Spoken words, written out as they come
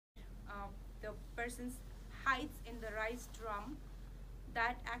person hides in the rice drum.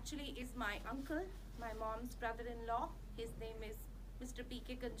 That actually is my uncle, my mom's brother-in-law. His name is Mr.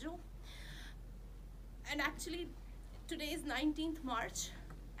 BK Ganjoo. And actually today is 19th March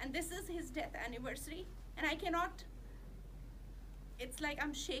and this is his death anniversary, and I cannot, it's like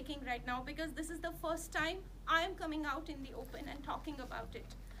I'm shaking right now because this is the first time I am coming out in the open and talking about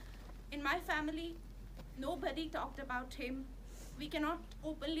it. In my family, nobody talked about him. We cannot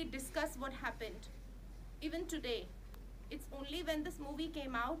openly discuss what happened. Even today, it's only when this movie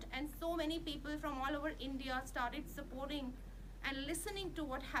came out and so many people from all over India started supporting and listening to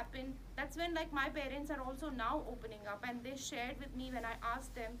what happened, that's when like my parents are also now opening up, and they shared with me when I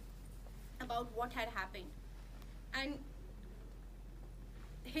asked them about what had happened. And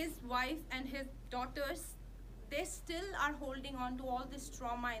his wife and his daughters, they still are holding on to all this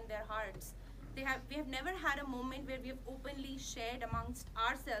trauma in their hearts. We have never had a moment where we have openly shared amongst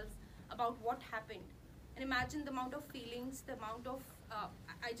ourselves about what happened. And imagine the amount of feelings, the amount of,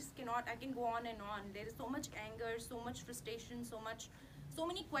 I just cannot, I can go on and on. There is so much anger, so much frustration, so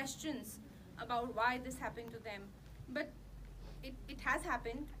many questions about why this happened to them. But it has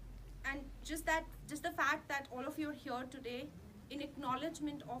happened. And just the fact that all of you are here today in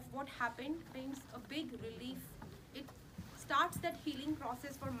acknowledgement of what happened brings a big relief. It starts that healing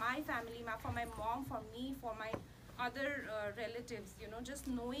process for my family, for my mom, for me, for my other relatives, you know, just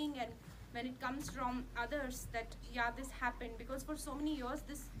knowing, and when it comes from others that yeah, this happened, because for so many years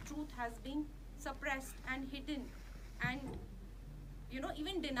this truth has been suppressed and hidden and, you know,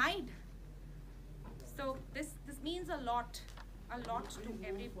 even denied. So this means a lot to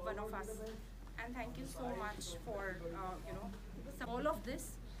every one of us. And thank you so much for you know, all of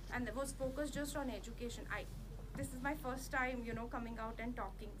this. And it was focused just on education. This is my first time, you know, coming out and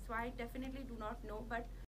talking, so I definitely do not know, but